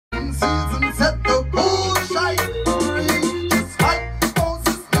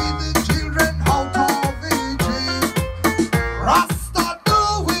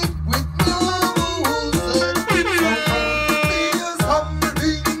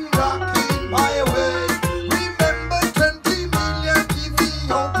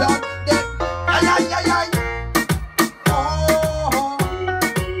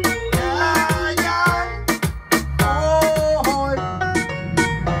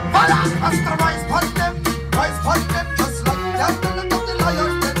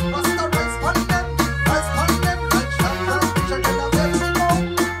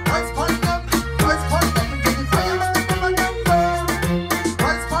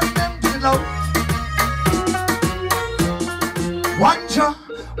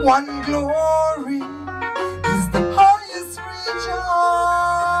One glory is the highest region.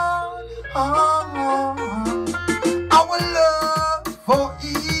 Our love for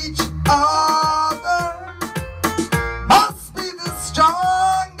each other must be the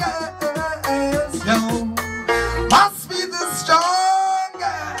strongest. Yo, must be the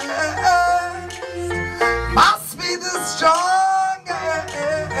strongest. Must be the strongest.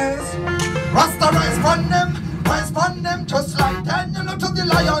 Rasta rise from them, just like Daniel to the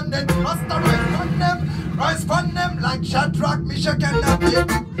lion. Then Rasta rise from them like Shadrach, Meshach, and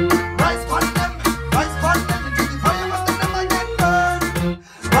Abednego. Rise from them into the fire, but them never get burned.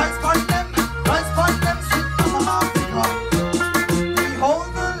 Rise from them, sweet mama Africa. Behold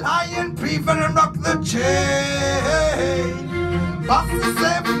the lion, prevail and rock the chain. Pass the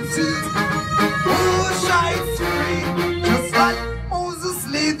 7 seas, who shines free, just like Moses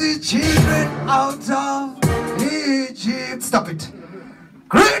lead the children out of Egypt. Stop it.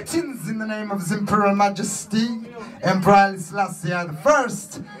 Greetings in the name of His Imperial Majesty, Emperor Haile Selassie the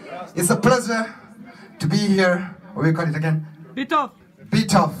First. It's a pleasure to be here. What do we call it again? Bitov.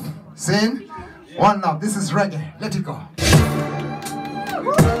 Bitov. Sing? One love. This is reggae. Let it go.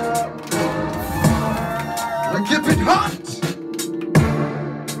 We keep it hot.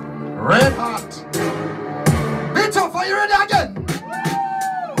 Red hot. Bitov, are you ready again?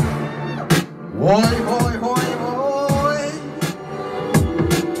 Boy, boy, boy, boy.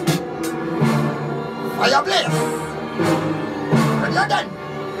 Fire blaze. Ready again.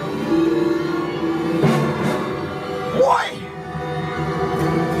 Boy.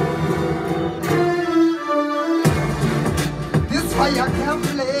 This fire can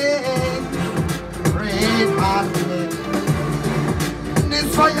blaze. Red hot blaze. This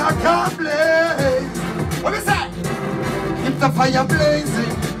fire can blaze. What we say? Keep the fire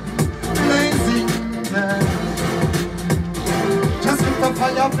blazing. Blazing, yeah. Just keep the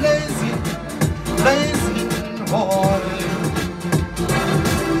fire blazing, blazing, boy.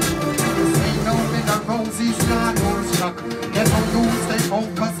 Say no in the roses, not no struck. Get on you, stay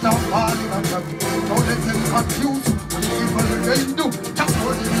focused, now falling on them. Don't let them confuse you, what evil they do. Just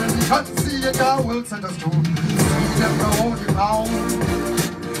hold it and you can see it, I will set us through. See them hold you down.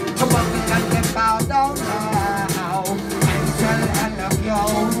 To what we can get bow down now. And tell I love you.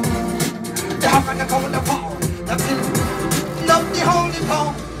 They have to go in the fall. That's it. Love the holy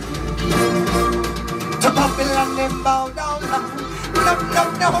power. To Babylon them bow down now.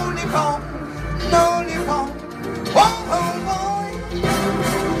 Love the holy power. The holy power. Oh, oh, boy.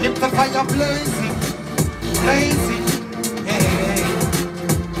 Keep the fire blazing. Blazing. Yeah.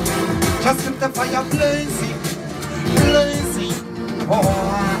 Just keep the fire blazing. Blazing. Oh,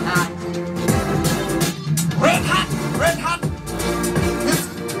 red hot. Red hot.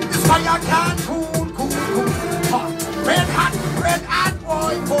 Fire can cool, hot. Red hot,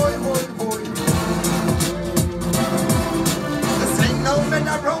 boy, boy, boy, boy. This ain't no bed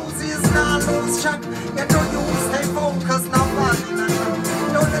of roses, nah, lose track. Get to you, stay focused, now falling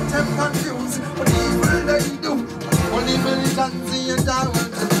and don't let them confuse what evil they do. Only militancy and I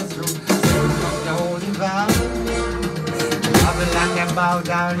want to do. The holy vow, Babylon them bow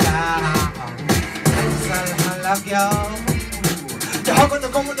down now. And so I love you. They're gonna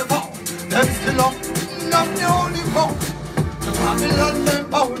go with the phone. Them still up, not the only phone. The Babylon them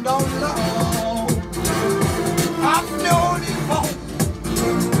bow down low. I'm the only phone.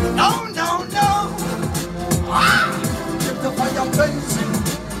 No, no, no. Ah! Keep the fire blazing,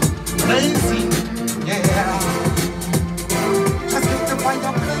 blazing, yeah. Just keep the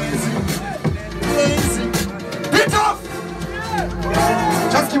fire blazing, blazing. Bitov!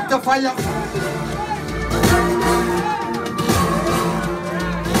 Just keep the fire.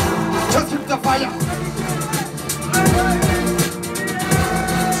 Just keep the fire.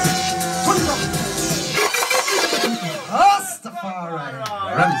 Put it up. Rastafari.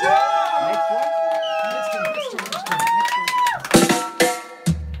 Run.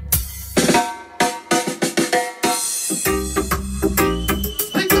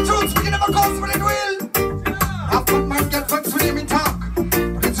 Speak the truth, we can never cause when it will. Half a man get fucked with him in talk.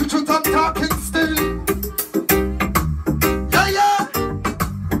 But it's the truth I'm talking still.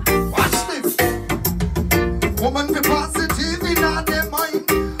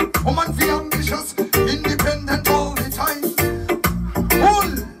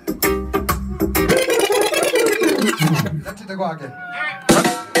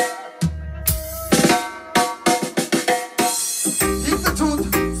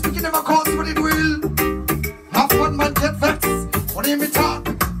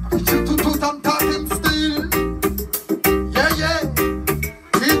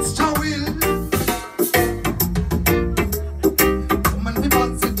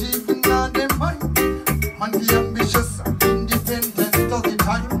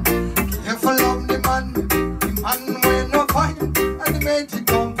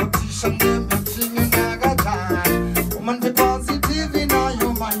 competition, them you thing you never join. Woman be positive in all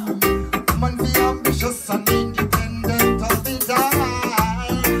your mind. Woman be ambitious and independent all the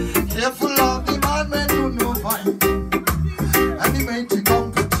time. Careful of the man when you know fine. And the mighty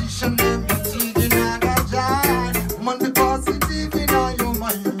competition, them you thing you never join. Woman be positive in all your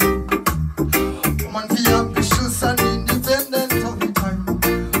mind. Woman be ambitious and independent all the time.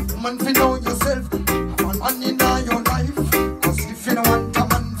 Woman be know yourself. Man in your life, cause if you don't want a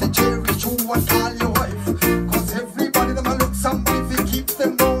man to cherish you and call your wife, cause everybody them a look somebody to keep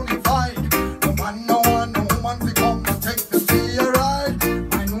them bonafide. No man, no one, no woman to come and take them for your ride.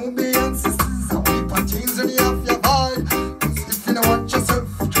 My Nubian sisters are weep and chains in the off your vibe, cause if you don't want yourself,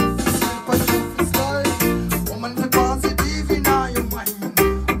 you sleep and you slide. Woman be positive in all your mind.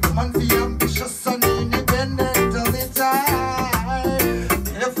 Woman be ambitious and independent all the time.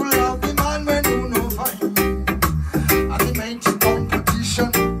 Careful of the man when you know fine.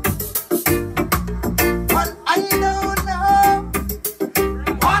 Competition. Well, I don't know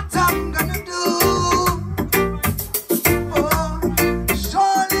what I'm gonna do. Oh,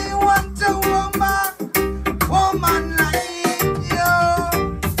 surely want a woman like you.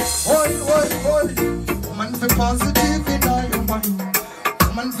 Boy. Woman be positive in all your mind.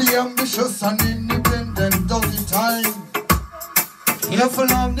 Woman be ambitious and independent all the time.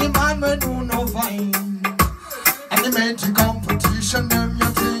 Careful of the man when you know fine. And the magic competition, them you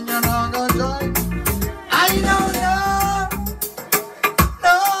think you're not gonna join. I don't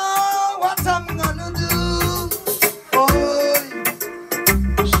know what I'm gonna do. Boy,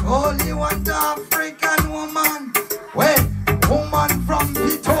 surely want an African woman. Wait, woman from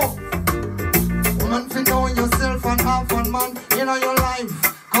Bitov. Woman fi know yourself and have one man in your life.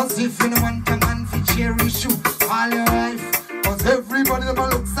 Cause if you don't want a man fi cherish you all your life. Cause everybody that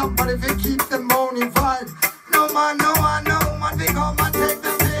look somebody fi keep them bonafide. No man, no one, no woman, we come and take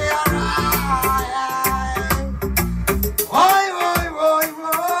them there, right? Boy,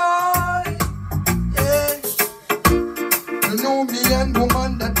 yeah. You know me and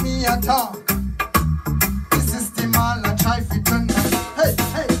woman that me a talk. This is the man I try to turn. Hey.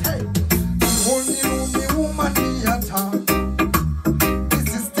 You only know me woman me a talk. This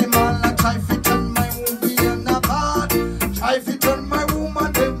is the man I try to turn my movie in apart. Try to turn my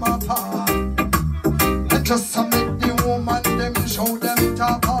woman in apart. Just to make the woman them show them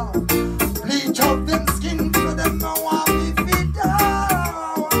top off. Bleach up them skin so them know how we fit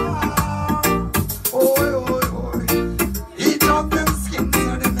down. Oi. Bleach up them skin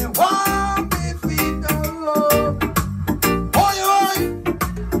so them know how we fit down. Oi.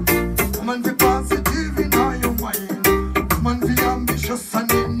 Woman be positive in all your mind. Woman be ambitious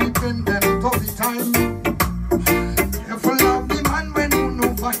and independent all the time. Careful of the man when you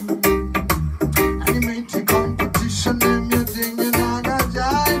know fine. Competition, them you think you not gonna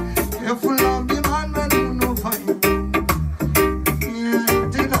die. Careful of the man when you know fine. Yeah,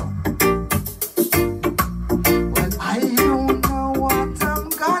 you know. Well, I don't know what I'm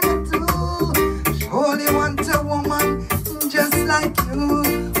gonna do. Surely want a woman just like you.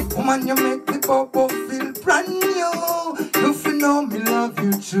 Woman, you make the bubble feel brand new. You feel know me love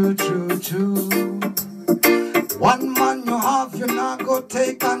you true. One man you have, you not go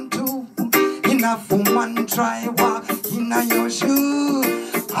take and two. Enough woman try walk in your shoe.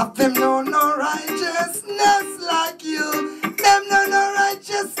 Have them no righteousness like you. Them no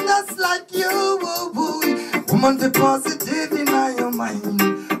righteousness like you. Woman be positive in your mind.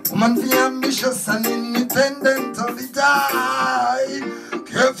 Woman be ambitious and independent all the time.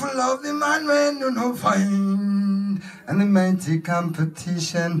 Careful of the man when you know fine. And the mighty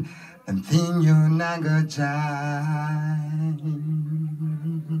competition and thing you not gonna join.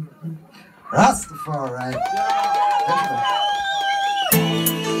 Rastafari.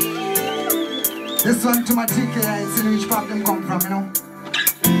 This one to my TK, I see which part them come from, you know.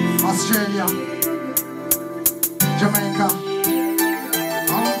 Australia, Jamaica.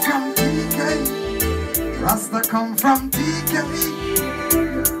 I'm from TK. Rasta come from TK.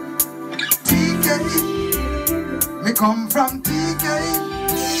 Me come from TK.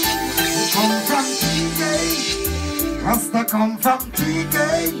 Me come from TK. Rasta come from TK.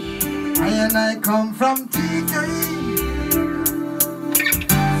 I come from TK.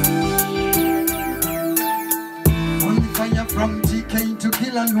 Only fire from TK to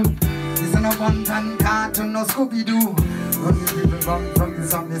kill and loot. This is no one-time cartoon, no Scooby-Doo. Only people run from the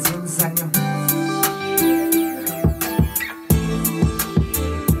zombies will send you.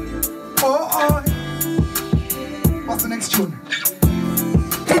 Oh. What's the next tune?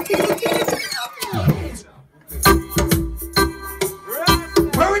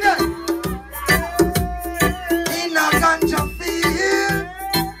 Where we there? In a ganja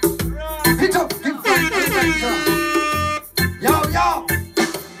field.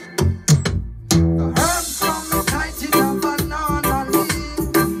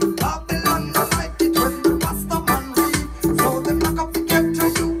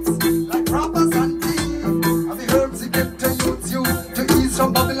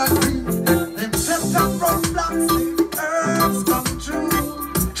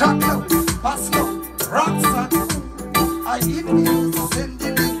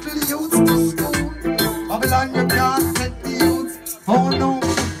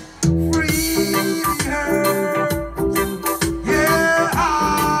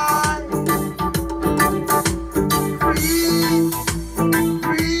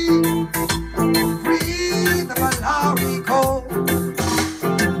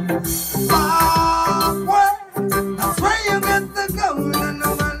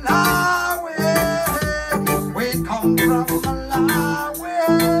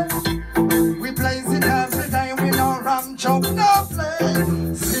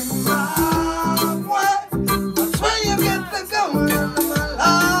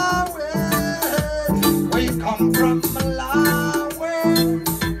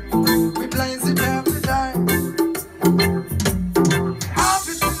 We blaze it every day. Have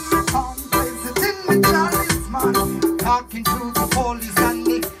it in the palm, place it in the chalice, man. Talking to the police and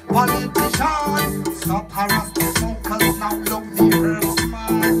the politicians. Stop harass the smokers, now love the herbs,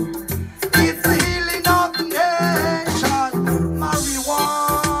 man. It's the healing of the nation.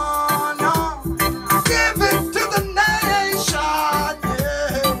 Marijuana, give it to the nation,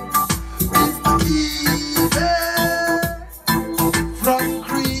 yeah. It's the evil from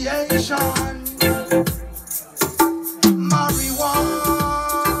creation.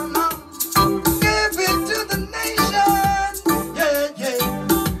 Marijuana, give it to the nation, yeah, yeah.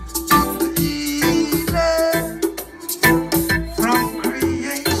 It's the evil from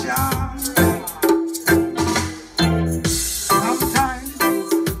creation. Sometimes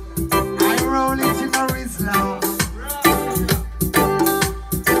I roll it in a Rizla,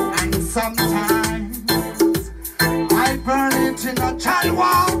 and sometimes I burn it in a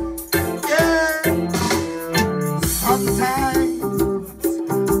chalwa, yeah. Sometimes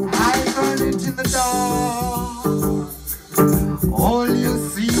I burn it in the dark. All you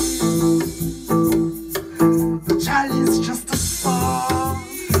see, the chalice just a spark.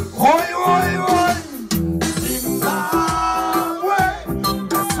 Oi, oi, oi, Zimbabwe,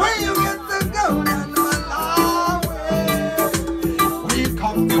 that's where you get the gold and Malawi. We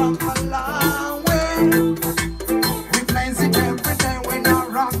come from Malawi. We blaze it every day when I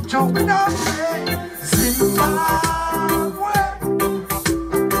rock, joke, and I play. Zimbabwe.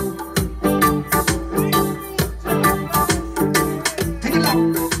 Take it up.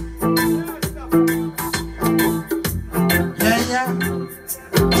 Yeah, yeah.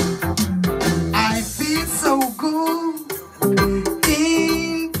 I feel so good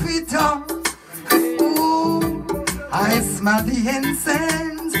in Bitov. Ooh, I smell the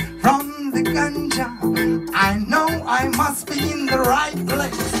incense from the ganja. I know I must be in the right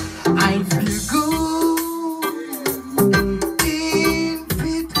place. I feel good in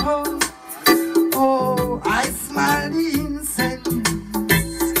Bitov. Oh, I smell the incense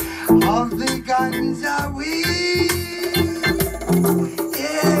of the ganja weed.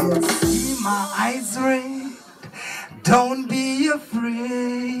 Yes, see my eyes red. Don't be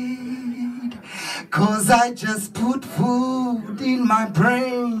afraid, 'cause I just put food in my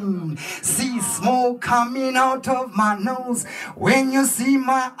brain. See smoke coming out of my nose when you see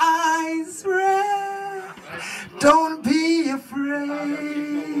my eyes red. Don't be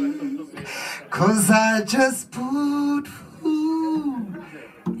afraid, 'cause I just put food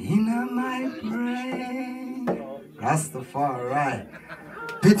in my brain. Rastafari.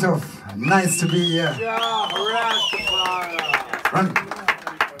 Bitov, nice to be here. Run.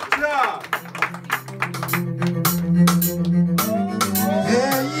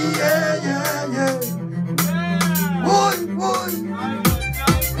 Yeah, yeah, yeah, yeah. Woy, woy.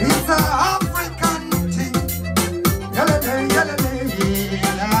 It's an African thing. Yalele, yalele,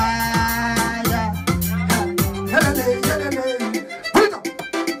 yeah, yeah. Yalele, yalele. Bitov.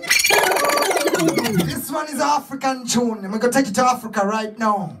 This one is an African tune. I'm gonna take it to Africa right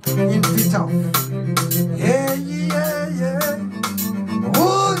now. In Bitov. Yeah, yeah, yeah.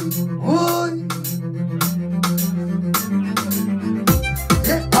 Woy, woy.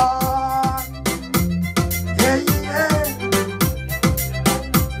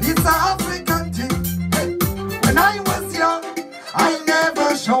 It's an African thing. Hey. When I was young, I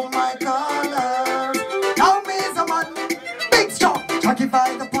never show my colors. Now me is a man, big strong, jockey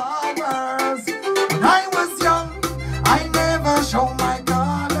by the powers. When I was young, I never show my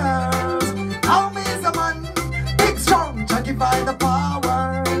colors. Now me is a man, big strong, jockey by the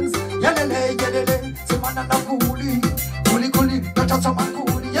powers. Yelele, yelele, say man and a coolie, coolie, coolie, not just a man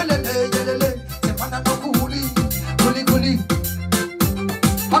coolie. Yelele, yelele, say man and a coolie, coolie, coolie.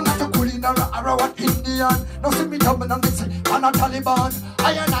 I'm not a coolie, nor a what Indian. No see me coming and they say I'm a Taliban.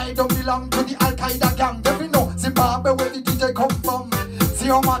 I and I don't belong to the Al Qaeda gang. They know Zimbabwe where the DJ come from. See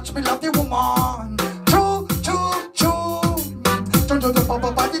how much me love the woman. Choo, choo, choo. Turn to the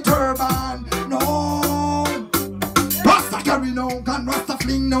papa by the turban. No. Rasta carry no gun, Rasta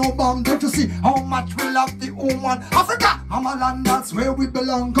fling no bomb. Don't you see how much we love the woman? Africa, I'm a land, that's where we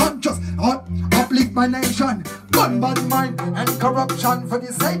belong. Conscious, uplift my nation. Gun, bad mind, and corruption for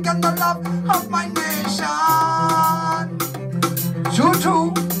the sake and the love of my nation. True,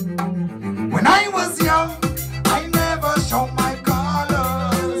 true. When I was young, I never showed my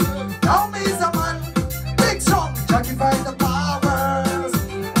colors. Now me's a man, big strong, jockey by the powers.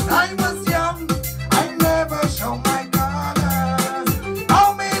 When I was young, I never showed my colors.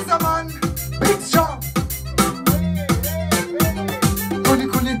 Now me's a man, big strong. Coolie,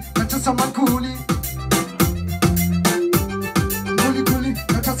 coolie, not just someone coolie. Coolie,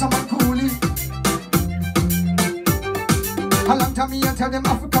 tell them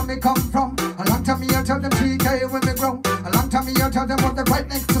Africa me come from. A long time me I tell them 3K when me grow. A long time me I tell them what they right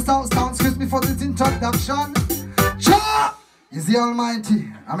next to Southtown. Excuse me for this introduction. Jah is the Almighty.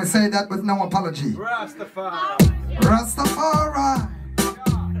 I may say that with no apology. Rastafari. Rastafari.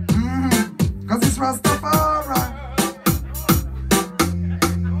 Cause it's Rastafari.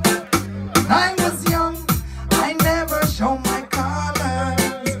 I was young, I never show my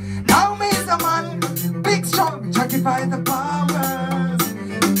colors. Now me's a man, big strong, checked by the powers.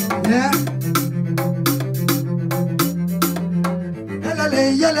 Yeah. Yelele,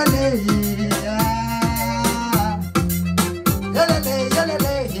 yelele, yeah. Yelele,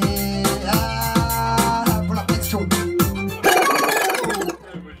 yelele, yeah. Pull up next tune.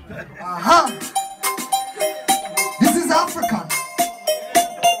 This is African.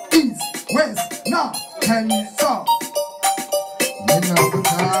 East, west, north, and south.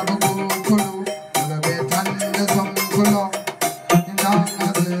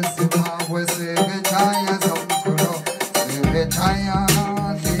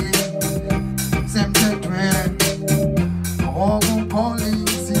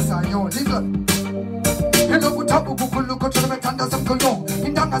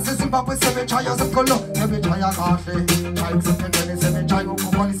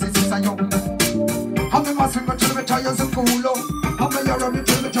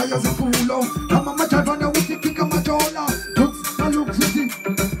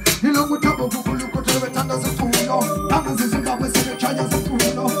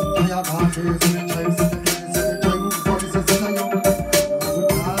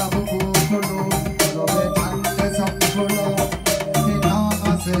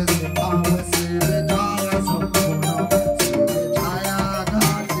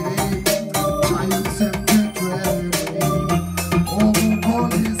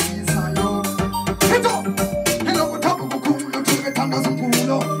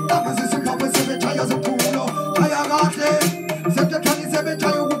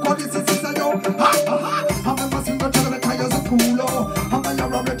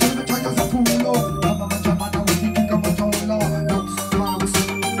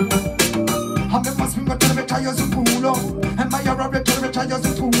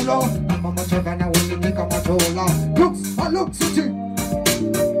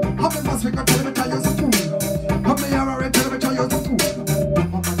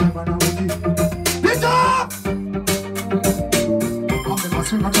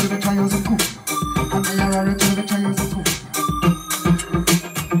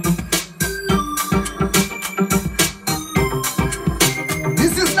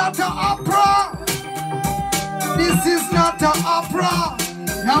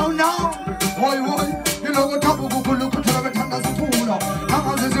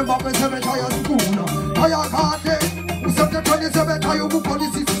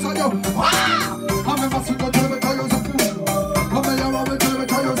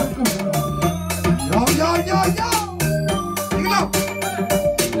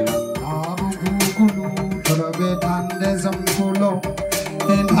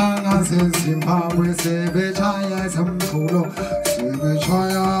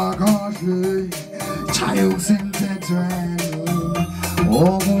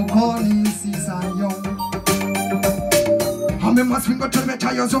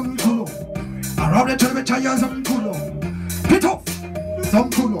 Bitov,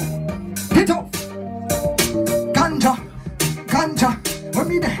 Bitov, ganja, ganja, when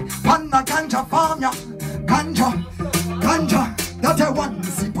me there, panna ganja farm ya, ganja, ganja, that I want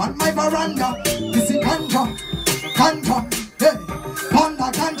to see on my veranda, this is ganja, ganja, hey,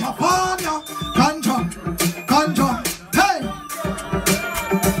 panna ganja farm ya, ganja, ganja, hey,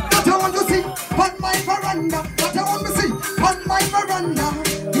 that I want to see on my veranda, that I want to see on my veranda,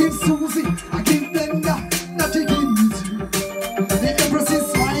 give Susie, I give them that she gives you. The Empress is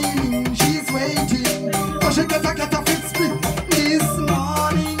smiling, she's waiting, but she get a fit split this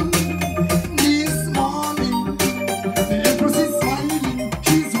morning, this morning. The Empress is smiling,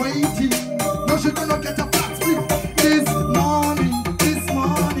 she's waiting,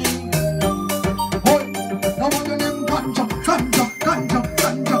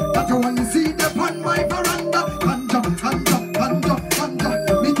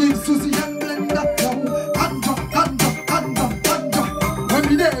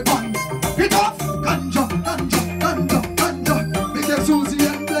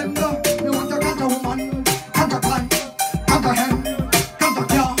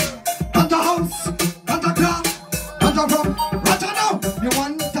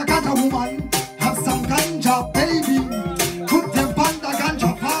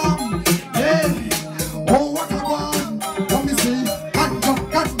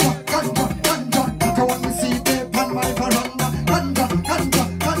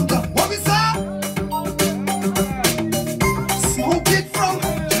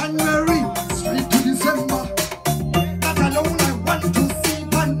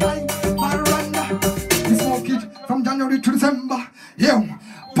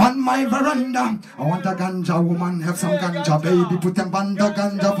 I want a ganja woman, have some ganja baby, put them on the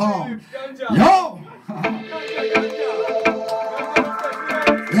ganja farm. Yo!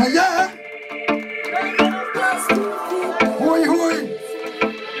 Yeah, yeah. Hoi, hoi.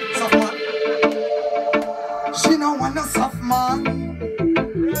 Soft man. She no want a soft man.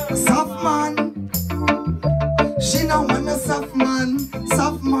 Soft man. She no want a soft man.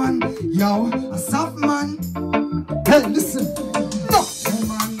 Soft man. Yo, a soft man. Hey, listen. No.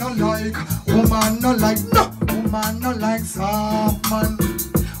 Woman no like, no. Woman no like soft man.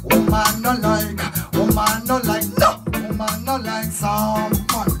 Woman no like, no. Woman no like soft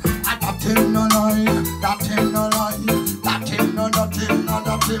man. That him no like, that him no like, that him no, that him no,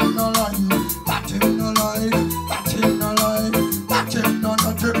 that him no like, that him no like, that him no like, that him no,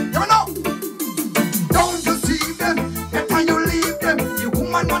 that him. You know, don't deceive them, better you leave them. The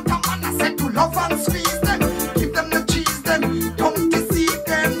woman want a man I said to love and squeeze them, give them the cheese them, don't deceive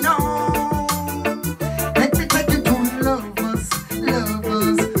them, no. Let me take you to lovers,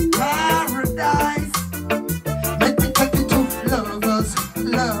 paradise. Let me take you to lovers,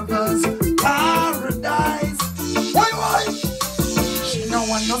 paradise. Why? She no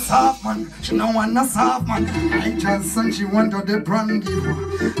want no soft man. She no want no soft man. I just and she want to the brandy.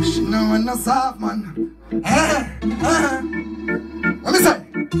 She no want no soft man. Let me say.